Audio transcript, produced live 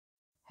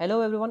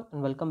Hello everyone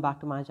and welcome back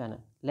to my channel.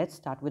 Let's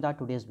start with our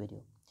today's video.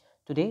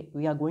 Today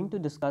we are going to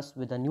discuss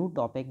with a new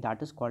topic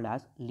that is called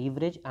as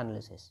leverage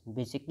analysis.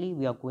 Basically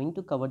we are going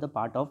to cover the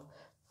part of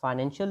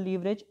financial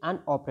leverage and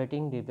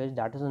operating leverage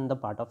that is in the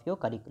part of your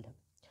curriculum.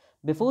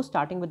 Before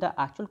starting with the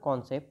actual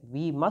concept,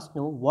 we must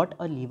know what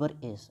a lever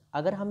is.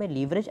 अगर हमें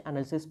leverage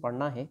analysis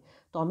पढ़ना है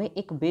तो हमें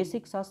एक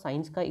basic सा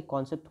science का एक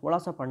कॉन्सेप्ट थोड़ा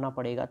सा पढ़ना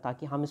पड़ेगा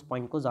ताकि हम इस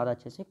पॉइंट को ज़्यादा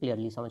अच्छे से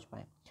क्लियरली समझ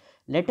पाएँ.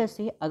 लेट अस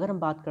से अगर हम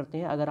बात करते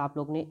हैं, अगर आप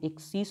लोग ने एक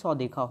सी सॉ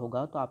देखा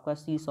होगा तो आपका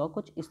सी सॉ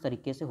कुछ इस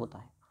तरीके से होता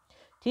है.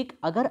 ठीक,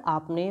 अगर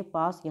आपने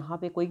पास यहाँ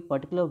पे कोई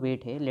पर्टिकुलर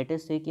वेट है, लेट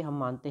अस से कि हम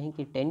मानते हैं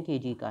कि 10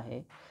 kg का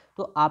है,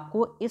 तो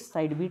आपको इस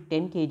साइड भी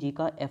 10 kg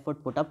का एफर्ट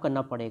पुटअप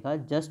करना पड़ेगा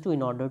just to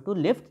in order to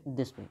lift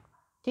this wait.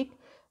 ठीक,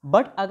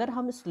 बट अगर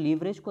हम इस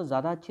लीवरेज को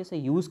ज़्यादा अच्छे से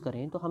यूज़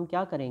करें तो हम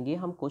क्या करेंगे,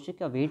 हम कोशिश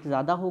का वेट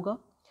ज़्यादा होगा,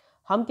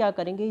 हम क्या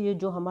करेंगे, ये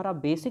जो हमारा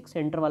बेसिक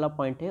सेंटर वाला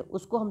पॉइंट है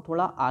उसको हम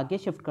थोड़ा आगे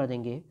शिफ्ट कर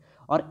देंगे.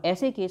 और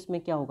ऐसे केस में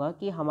क्या होगा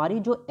कि हमारी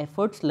जो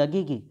एफर्ट्स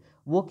लगेगी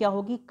वो क्या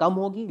होगी, कम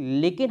होगी,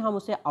 लेकिन हम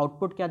उसे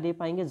आउटपुट क्या दे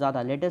पाएंगे,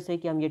 ज़्यादा. लेटर से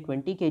कि हम ये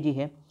 20 kg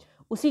है,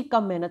 उसी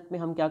कम मेहनत में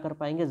हम क्या कर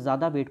पाएंगे,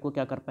 ज़्यादा वेट को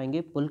क्या कर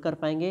पाएंगे, पुल कर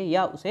पाएंगे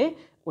या उसे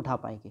उठा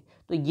पाएंगे.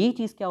 तो ये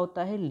चीज़ क्या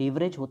होता है,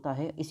 लेवरेज होता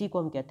है. इसी को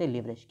हम कहते हैं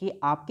लेवरेज, कि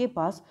आपके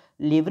पास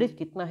लेवरेज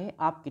कितना है,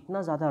 आप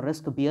कितना ज़्यादा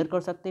रिस्क बियर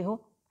कर सकते हो,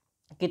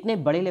 कितने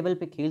बड़े लेवल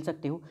पे खेल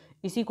सकते हो.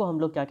 इसी को हम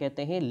लोग क्या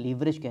कहते हैं,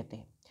 लीवरेज कहते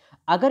हैं.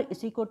 अगर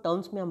इसी को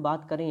टर्म्स में हम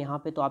बात करें यहाँ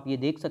पे, तो आप ये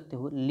देख सकते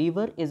हो,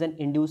 लीवर इज एन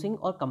इंड्यूसिंग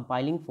और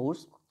compiling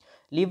force.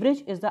 Leverage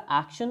is the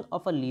action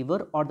of a lever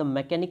or the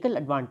mechanical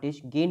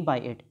advantage gained by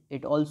it.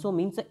 It also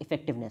means the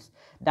effectiveness.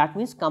 That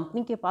means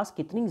company के पास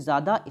कितनी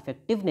ज़्यादा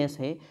इफेक्टिवनेस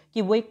है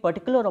कि वो एक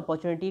पर्टिकुलर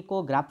अपॉर्चुनिटी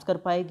को grasps कर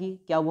पाएगी,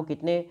 क्या वो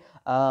कितने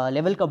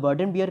लेवल का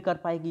बर्डन बियर कर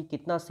पाएगी,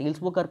 कितना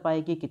सेल्स वो कर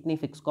पाएगी, कितनी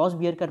फिक्स कॉस्ट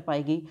बियर कर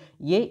पाएगी,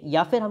 ये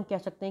या फिर हम कह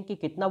सकते हैं कि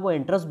कितना वो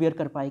इंटरेस्ट बियर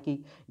कर पाएगी.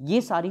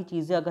 ये सारी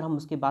चीज़ें अगर हम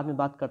उसके बाद में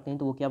बात करते हैं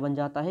तो वो क्या बन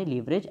जाता है,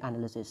 leverage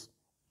analysis.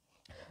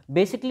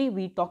 Basically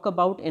we talk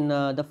about in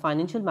the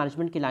financial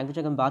management की लैंग्वेज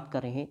अगर हम बात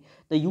कर रहे हैं,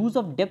 the use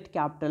of depth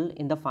capital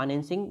in the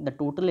financing the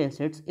total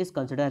assets is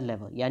consider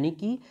लेवर. यानी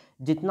कि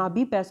जितना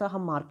भी पैसा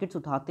हम मार्केट्स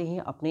उठाते हैं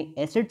अपने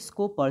एसेट्स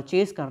को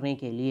परचेज करने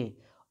के लिए,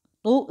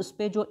 तो उस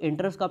पर जो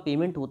इंटरेस्ट का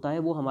पेमेंट होता है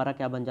वो हमारा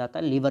क्या बन जाता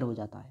है, लीवर हो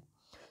जाता है.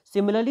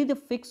 Similarly, the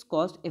fixed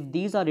cost, if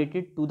these are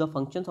related to the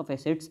functions of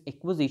assets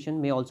acquisition,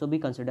 may also be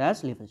considered as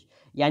leverage.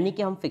 यानी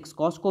कि हम फिक्स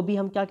कॉस्ट को भी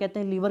हम क्या कहते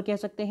हैं, लीवर कह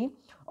सकते हैं.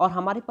 और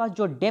हमारे पास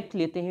जो डेप्थ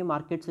लेते हैं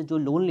मार्केट से, जो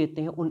लोन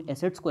लेते हैं उन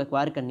एसेट्स को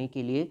एक्वायर करने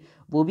के लिए,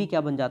 वो भी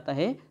क्या बन जाता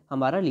है,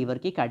 हमारा लीवर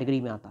की कैटेगरी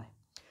में आता है.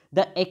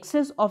 The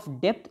access of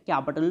depth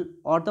capital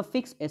और the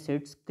fix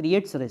assets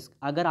creates risk.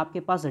 अगर आपके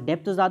पास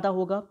डेप्थ ज़्यादा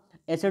होगा,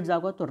 एसेट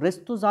ज़्यादा होगा, तो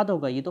रिस्क तो ज़्यादा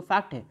होगा, ये तो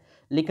फैक्ट है.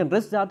 लेकिन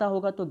रिस्क ज़्यादा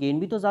होगा तो गेन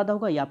भी तो ज़्यादा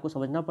होगा, ये आपको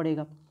समझना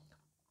पड़ेगा.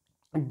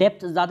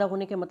 डेप्थ ज़्यादा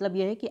होने के मतलब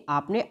ये है कि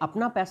आपने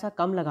अपना पैसा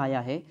कम लगाया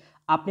है,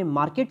 आपने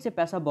मार्केट से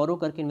पैसा बोरो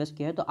करके इन्वेस्ट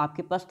किया है, तो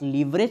आपके पास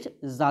लीवरेज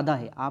ज़्यादा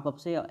है. आप अब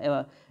से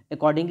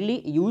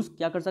अकॉर्डिंगली यूज़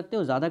क्या कर सकते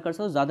हो, ज़्यादा कर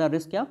सकते हो, ज़्यादा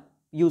रिस्क क्या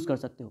यूज़ कर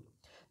सकते हो.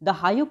 The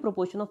higher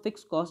proportion of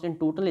fix cost in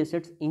total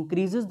assets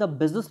increases the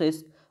business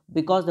risk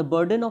because the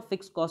burden of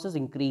fixed costs is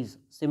increased.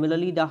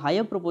 Similarly, the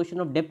higher proportion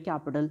of debt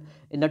capital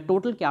in the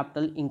total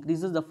capital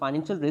increases the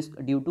financial risk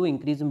due to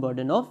increase in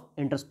burden of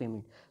interest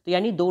payment. तो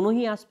यानी दोनों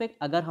ही aspect,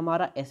 अगर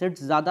हमारा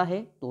assets ज़्यादा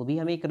है तो भी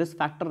हमें एक रिस्क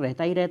फैक्टर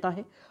रहता ही रहता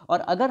है, और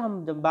अगर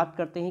हम जब बात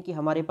करते हैं कि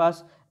हमारे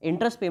पास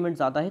इंटरेस्ट पेमेंट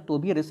ज़्यादा है तो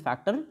भी रिस्क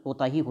फैक्टर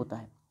होता ही होता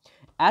है.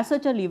 As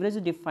such, a leverage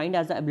is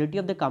defined as the ability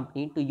of the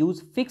company to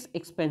use fixed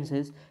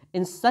expenses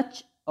in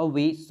such a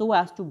way so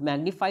as to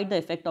magnify the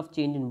effect of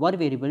change in one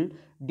variable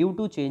due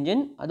to change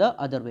in the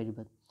other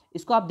variable.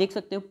 इसको आप देख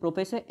सकते हो,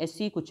 professor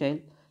SC. कुचैल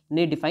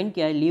ने define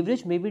किया है,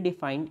 leverage में be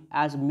defined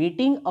as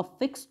meeting a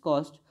fix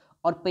cost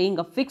और paying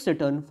a fix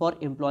return for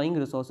employing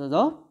resources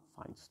of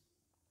funds.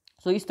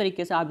 सो इस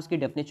तरीके से आप इसकी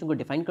डेफिनेशन को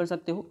डिफाइन कर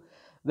सकते हो.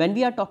 When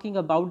we are talking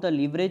about the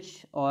leverage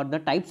और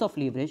द टाइप्स ऑफ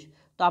लीवरेज,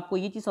 तो आपको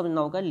ये चीज़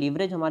समझना होगा,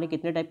 लीवरेज हमारे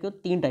कितने टाइप के हो,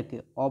 3 टाइप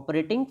के,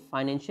 operating,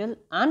 financial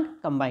and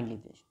combined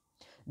leverage.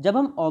 जब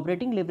हम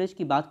ऑपरेटिंग लीवरेज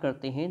की बात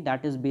करते हैं,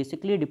 that is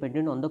basically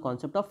dependent on the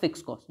concept of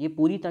fix cost. ये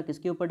पूरी तरह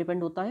किसके ऊपर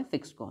डिपेंड होता है,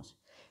 फिक्स कॉस्ट.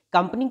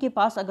 कंपनी के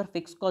पास अगर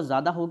फिक्स कॉस्ट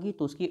ज़्यादा होगी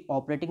तो उसकी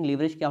ऑपरेटिंग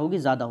लीवरेज क्या होगी,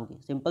 ज़्यादा होगी.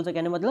 सिंपल से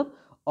कहने मतलब,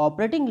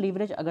 ऑपरेटिंग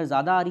लीवरेज अगर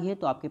ज़्यादा आ रही है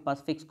तो आपके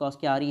पास फिक्स कॉस्ट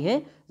क्या आ रही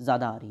है,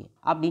 ज़्यादा आ रही है.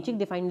 आप नीचे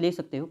डिफाइन ले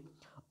सकते हो,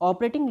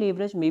 operating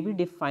leverage may be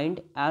defined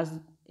as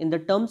in the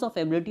terms of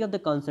ability of the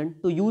concern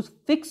to use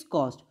fixed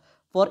cost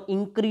for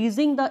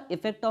increasing the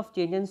effect of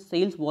change in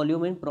sales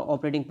volume in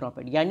operating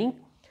profit. यानी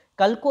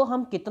कल को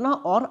हम कितना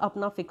और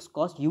अपना फिक्स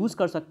कॉस्ट यूज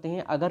कर सकते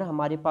हैं अगर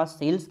हमारे पास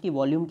सेल्स की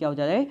वॉल्यूम क्या हो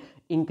जाए,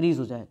 इंक्रीज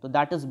हो जाए. तो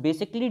that is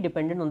basically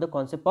dependent on the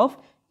concept of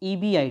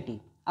EBIT.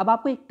 अब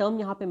आपको एक टर्म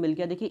यहाँ पे मिल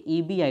गया, देखिए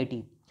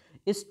EBIT.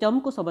 इस टर्म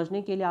को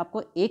समझने के लिए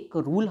आपको एक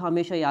रूल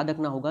हमेशा याद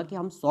रखना होगा कि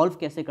हम सॉल्व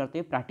कैसे करते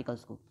हैं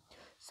प्रैक्टिकल्स को.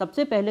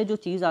 सबसे पहले जो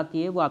चीज़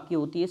आती है वो आपकी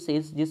होती है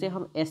सेल्स, जिसे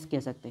हम एस कह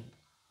सकते हैं.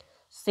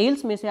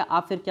 सेल्स में से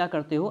आप फिर क्या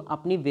करते हो,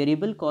 अपनी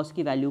वेरिएबल कॉस्ट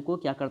की वैल्यू को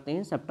क्या करते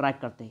हैं,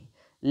 सब्ट्रैक्ट करते हैं,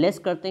 लेस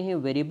करते हैं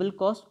variable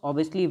cost.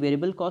 Obviously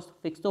variable cost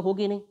fix तो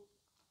होगी नहीं,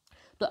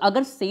 तो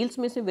अगर सेल्स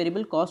में से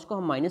वेरिएबल कॉस्ट को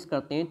हम माइनस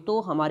करते हैं तो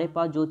हमारे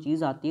पास जो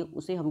चीज़ आती है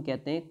उसे हम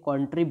कहते हैं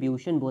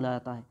कंट्रीब्यूशन बोला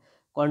जाता है।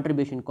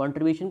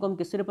 कंट्रीब्यूशन को हम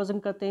किससे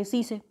रिप्रेजेंट करते हैं?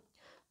 सी से।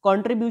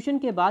 कंट्रीब्यूशन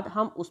के बाद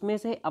हम उसमें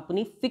से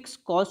अपनी फिक्स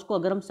कॉस्ट को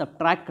अगर हम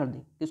सब्ट्रैक्ट कर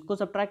दें, किसको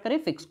सब्ट्रैक्ट करें?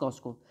 फिक्स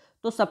कॉस्ट को।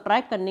 तो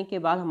सब्ट्रैक्ट करने के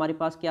बाद हमारे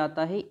पास क्या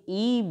आता है?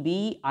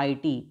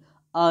 EBIT,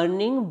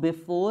 earning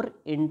before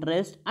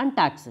interest and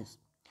taxes.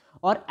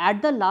 और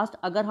एट द लास्ट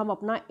अगर हम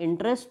अपना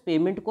इंटरेस्ट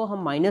पेमेंट को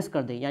हम माइनस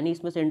कर दें, यानी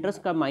इसमें से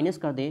इंटरेस्ट का माइनस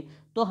कर दें,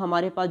 तो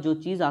हमारे पास जो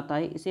चीज़ आता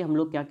है इसे हम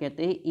लोग क्या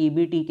कहते हैं?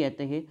 EBT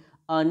कहते हैं,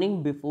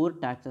 अर्निंग बिफोर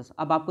टैक्सेस।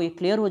 अब आपको ये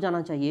क्लियर हो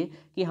जाना चाहिए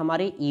कि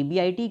हमारे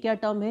EBIT क्या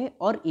टर्म है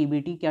और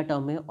EBT क्या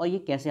टर्म है और ये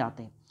कैसे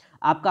आते हैं।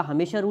 आपका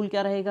हमेशा रूल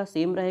क्या रहेगा?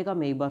 सेम रहेगा।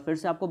 मैं एक बार फिर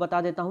से आपको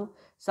बता देता हूँ।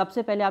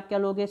 सबसे पहले आप क्या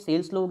लोगे?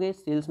 सेल्स लोगे।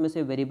 सेल्स में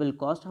से वेरिएबल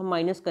कॉस्ट हम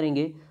माइनस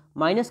करेंगे।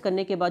 माइनस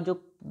करने के बाद जो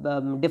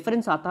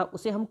डिफरेंस आता है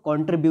उसे हम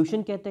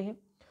कॉन्ट्रीब्यूशन कहते हैं।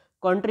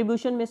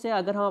 कंट्रीब्यूशन में से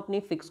अगर हम अपनी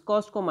फिक्स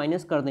कॉस्ट को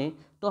माइनस कर दें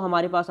तो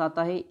हमारे पास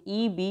आता है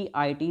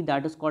EBIT,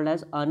 that is called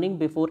as earning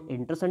before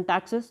interest and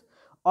taxes.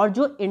 और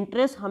जो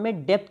इंटरेस्ट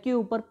हमें डेब्ट के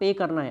ऊपर पे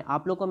करना है,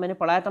 आप लोग को मैंने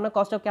पढ़ाया था ना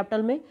कॉस्ट ऑफ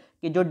कैपिटल में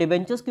कि जो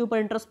डिबेंचर्स के ऊपर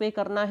इंटरेस्ट पे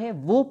करना है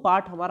वो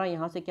पार्ट हमारा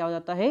यहाँ से क्या हो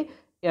जाता है?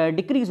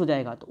 डिक्रीज हो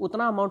जाएगा। तो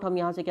उतना अमाउंट हम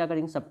यहाँ से क्या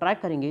करेंगे?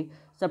 सब्ट्रैक्ट करेंगे।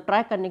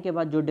 सब्ट्रैक्ट करने के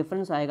बाद जो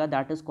डिफरेंस आएगा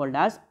that is called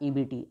as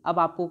EBT। अब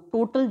आपको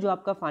टोटल जो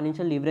आपका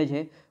फाइनेंशियल लीवरेज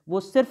है वो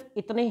सिर्फ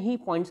इतने ही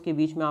पॉइंट्स के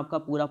बीच में आपका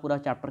पूरा पूरा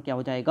चैप्टर क्या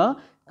हो जाएगा?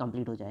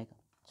 कंप्लीट हो जाएगा।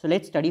 So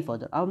let's study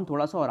further. अब हम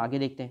थोड़ा सा और आगे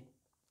देखते हैं।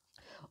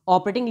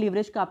 ऑपरेटिंग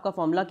लीवरेज का आपका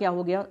फॉर्मूला क्या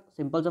हो गया?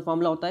 सिंपल सा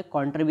फॉर्मूला होता है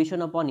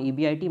कंट्रीब्यूशन अपॉन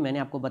EBIT। मैंने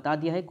आपको बता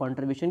दिया है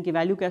कंट्रीब्यूशन की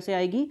वैल्यू कैसे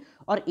आएगी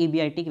और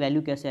EBIT की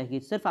वैल्यू कैसे आएगी।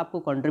 सिर्फ आपको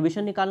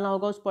कंट्रीब्यूशन निकालना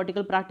होगा उस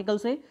पर्टिकुलर प्रैक्टिकल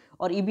से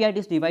और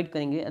EBIT डिवाइड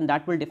करेंगे and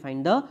that will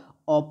define the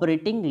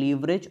operating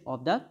leverage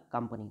of the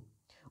company.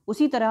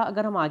 उसी तरह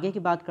अगर हम आगे की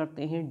बात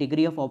करते हैं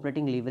डिग्री ऑफ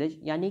ऑपरेटिंग लीवरेज,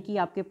 यानी कि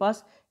आपके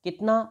पास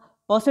कितना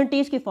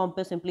परसेंटेज के फॉर्म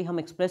पे सिंपली हम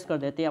एक्सप्रेस कर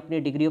देते हैं अपने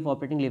डिग्री ऑफ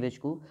ऑपरेटिंग लीवरेज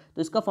को।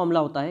 तो इसका फॉर्मूला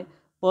होता है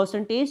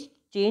percentage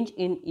change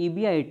in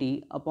EBIT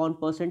upon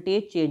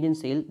percentage change in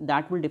sale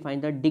that will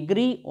define the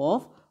degree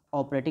of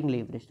operating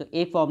leverage। तो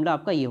एक फॉर्मूला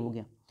आपका ये हो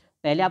गया।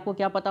 पहले आपको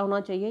क्या पता होना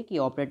चाहिए कि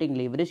ऑपरेटिंग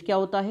लेवरेज क्या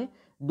होता है।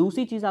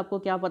 दूसरी चीज़ आपको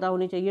क्या पता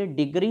होनी चाहिए?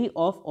 Degree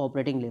of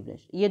operating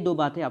leverage. ये दो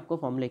बातें आपको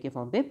फॉर्मूले के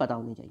फॉर्म पे पता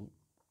होनी चाहिए।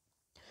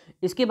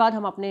 इसके बाद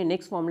हम अपने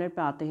नेक्स्ट फॉर्मूले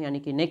पे आते हैं, यानी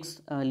कि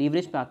नेक्स्ट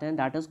लीवरेज पे आते हैं,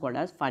 that is called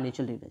as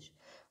financial leverage.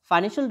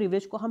 Financial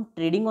leverage को हम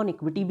ट्रेडिंग ऑन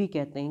इक्विटी भी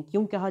कहते हैं।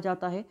 क्यों कहा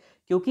जाता है?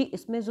 क्योंकि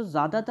इसमें जो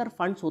ज़्यादातर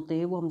फंड्स होते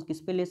हैं वो हम किस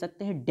पे ले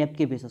सकते हैं? डेब्ट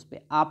के बेसिस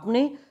पे।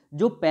 आपने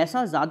जो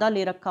पैसा ज़्यादा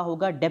ले रखा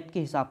होगा डेब्ट के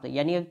हिसाब से,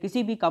 यानी अगर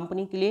किसी भी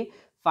कंपनी के लिए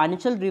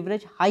फाइनेंशियल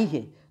लीवरेज हाई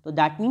है तो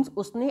दैट मीन्स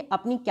उसने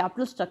अपनी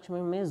कैपिटल स्ट्रक्चर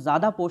में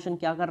ज़्यादा पोर्शन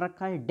क्या कर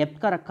रखा है? डेब्ट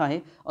का रखा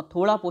है और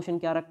थोड़ा पोर्शन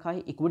क्या रखा है?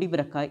 इक्विटी पे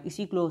रखा है।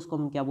 इसी के लिए उसको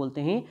हम क्या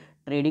बोलते हैं?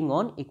 ट्रेडिंग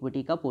ऑन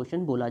इक्विटी का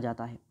पोर्शन बोला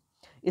जाता है।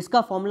 इसका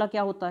फॉर्मूला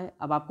क्या होता है?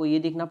 अब आपको ये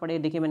देखना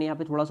पड़ेगा। देखिए मैंने यहाँ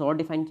पे थोड़ा सा और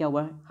डिफाइन किया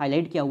हुआ है,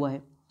 हाईलाइट किया हुआ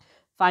है।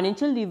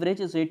 Financial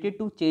leverage is related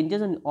to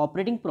changes in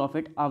operating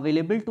profit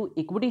available to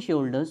equity share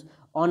holders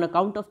on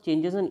account of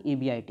changes in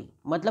EBIT।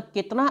 मतलब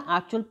कितना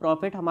एक्चुअल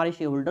प्रॉफिट हमारे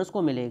शेयर होल्डर्स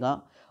को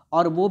मिलेगा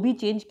और वो भी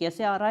चेंज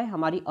कैसे आ रहा है?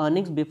 हमारी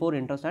earnings before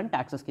interest and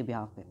taxes के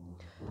बिहाफ पे।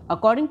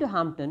 According to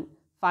Hampton,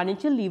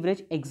 financial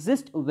leverage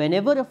exist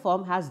whenever a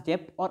firm has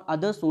डेब्ट और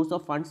other source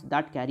of funds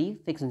that carry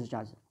fixed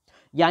charge.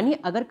 यानी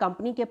अगर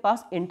कंपनी के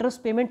पास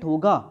इंटरेस्ट पेमेंट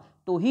होगा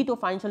तो ही तो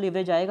फाइनेंशियल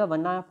लीवरेज आएगा,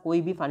 वरना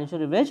कोई भी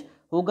फाइनेंशियल लीवरेज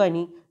होगा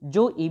नहीं।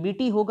 जो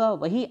EBT होगा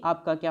वही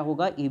आपका क्या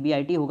होगा?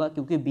 EBIT होगा,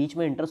 क्योंकि बीच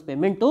में इंटरेस्ट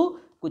पेमेंट तो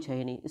कुछ है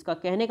ही नहीं। इसका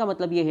कहने का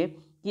मतलब ये है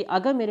कि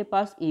अगर मेरे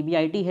पास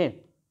EBIT है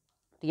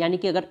तो यानी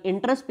कि अगर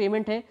इंटरेस्ट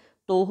पेमेंट है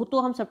तो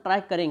हम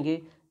सब्ट्रैक्ट करेंगे,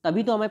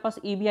 तभी तो हमारे पास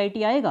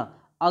EBIT आएगा।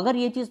 अगर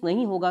ये चीज़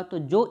नहीं होगा तो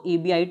जो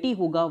EBIT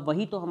होगा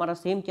वही तो हमारा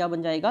सेम क्या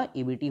बन जाएगा?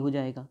 EBT हो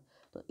जाएगा।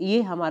 तो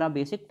ये हमारा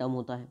बेसिक टर्म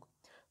होता है।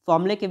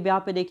 फॉर्मूले के ब्याह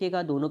पे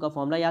देखिएगा, दोनों का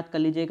फॉर्मूला याद कर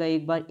लीजिएगा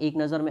एक बार, एक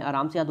नज़र में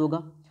आराम से याद होगा।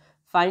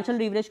 फाइनेंशियल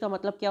लीवरेज का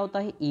मतलब क्या होता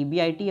है?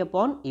 EBIT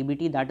upon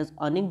EBT, that is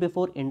earning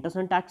before interest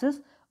and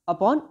taxes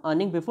upon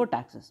earning before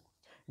taxes.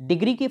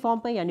 Degree के फॉर्म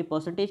पे यानी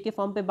परसेंटेज के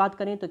फॉर्म पे बात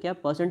करें तो क्या?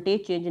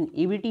 Percentage change in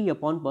EBT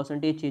upon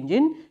percentage change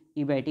in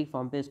EBIT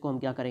form पे इसको हम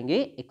क्या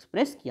करेंगे?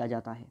 एक्सप्रेस किया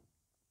जाता है।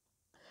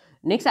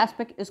 Next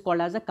aspect is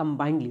called as a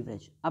combined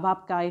leverage. अब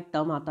आपका एक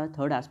टर्म आता है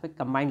थर्ड एस्पेक्ट,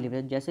 कंबाइंड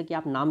लीवरेज। जैसे कि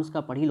आप नाम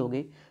इसका पढ़ ही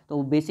लोगे,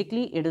 तो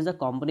basically it is a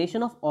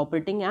combination of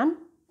operating and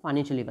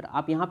financial liver.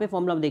 आप यहाँ पे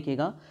फॉर्मूला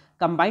देखिएगा,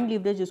 combined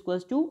leverage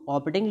equals to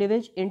operating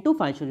leverage into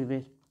financial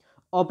leverage.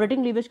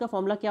 Operating leverage का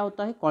फॉर्मूला क्या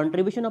होता है?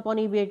 कॉन्ट्रीब्यूशन अपॉन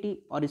EBIT,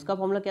 और इसका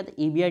फॉर्मूला क्या था?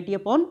 EBIT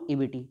upon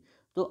EBT।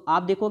 तो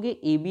आप देखोगे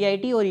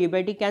EBIT और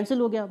EBIT कैंसिल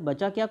हो गया,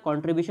 बचा क्या?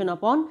 Contribution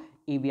upon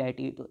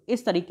EBIT। तो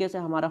इस तरीके से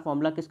हमारा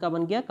फॉर्मूला किसका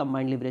बन गया?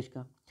 कंबाइंड लीवरेज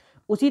का।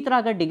 उसी तरह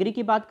अगर डिग्री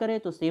की बात करें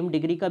तो सेम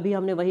डिग्री का भी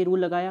हमने वही रूल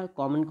लगाया,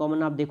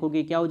 कॉमन आप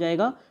देखोगे क्या हो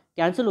जाएगा?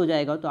 कैंसिल हो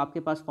जाएगा। तो आपके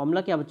पास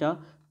फॉर्मूला क्या बचा?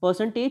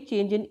 परसेंटेज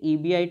चेंज इन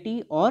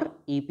EBIT और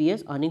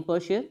EPS, earning per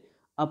share,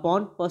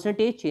 upon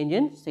percentage change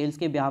in sales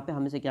के ब्याह पे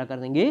हम इसे क्या कर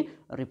देंगे?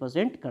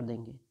 रिप्रेजेंट कर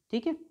देंगे।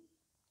 ठीक है,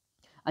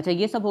 अच्छा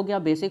ये सब हो गया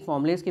बेसिक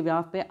फॉर्मूलेज के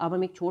ब्याह पे। अब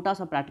हम एक छोटा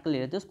सा प्रैक्टिकल ले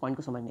लेते हैं उस पॉइंट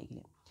को समझने के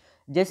लिए।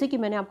 जैसे कि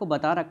मैंने आपको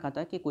बता रखा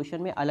था कि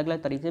क्वेश्चन में अलग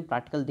अलग तरीके से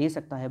प्रैक्टिकल दे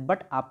सकता है,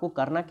 बट आपको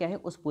करना क्या है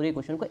उस पूरे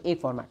क्वेश्चन को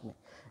एक फॉर्मेट में।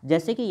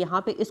 जैसे कि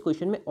यहाँ पे इस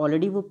क्वेश्चन में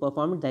ऑलरेडी वो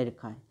परफॉर्मेंस दे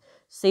रखा है।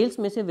 सेल्स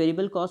में से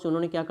वेरिएबल कॉस्ट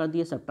उन्होंने क्या कर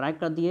दिया, सब्ट्रैक्ट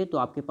कर दिए, तो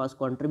आपके पास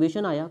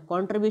कंट्रीब्यूशन आया।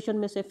 कंट्रीब्यूशन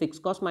में से फिक्स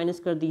कॉस्ट माइनस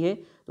कर दी है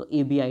तो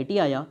EBIT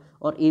आया,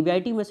 और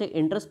EBIT में से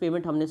इंटरेस्ट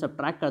पेमेंट हमने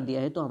सब्ट्रैक्ट कर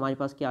दिया है तो हमारे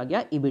पास क्या आ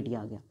गया, EBT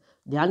आ गया।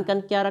 ध्यान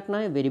कर क्या रखना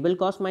है, वेरिएबल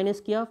कॉस्ट माइनस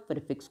किया, फिर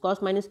फिक्स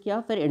कॉस्ट माइनस किया,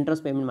 फिर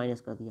इंटरेस्ट पेमेंट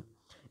माइनस कर दिया।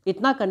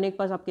 इतना करने के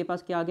पास आपके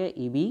पास क्या आ गया,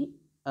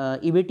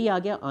 EBT आ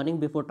गया, अर्निंग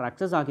बिफोर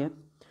टैक्सेस आ गया।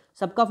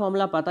 सबका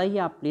फॉर्मूला पता ही है,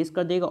 आप प्लेस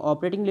कर देगा।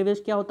 ऑपरेटिंग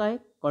लिवरेज क्या होता है,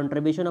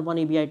 कंट्रीब्यूशन अपॉन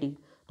EBIT।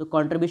 तो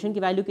कंट्रीब्यूशन की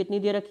वैल्यू कितनी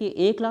दे रखी है,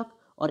 1 लाख,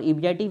 और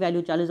EBIT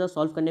वैल्यू 40,000,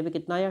 सॉल्व करने पे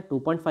कितना आया,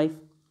 2.5।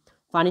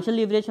 फाइनेंशियल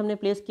लिवरेज हमने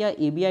प्लेस किया,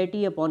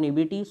 EBIT अपॉन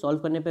EBT, सॉल्व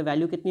करने पे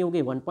वैल्यू कितनी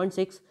होगी,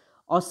 1.6।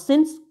 और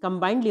since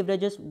combined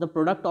leverages the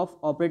product of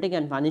operating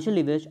and financial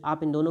leverage,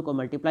 आप इन दोनों को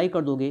मल्टीप्लाई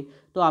कर दोगे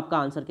तो आपका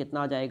आंसर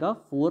कितना आ जाएगा,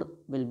 4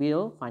 will be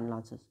the final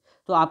answer.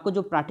 तो आपको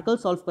जो प्रैक्टिकल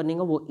सॉल्व करने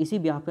का वो इसी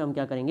बिहाफ पे हम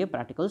क्या करेंगे,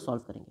 प्रैक्टिकल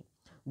सॉल्व करेंगे।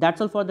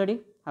 That's all for the day.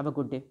 Have a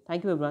good day.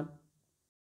 Thank you everyone.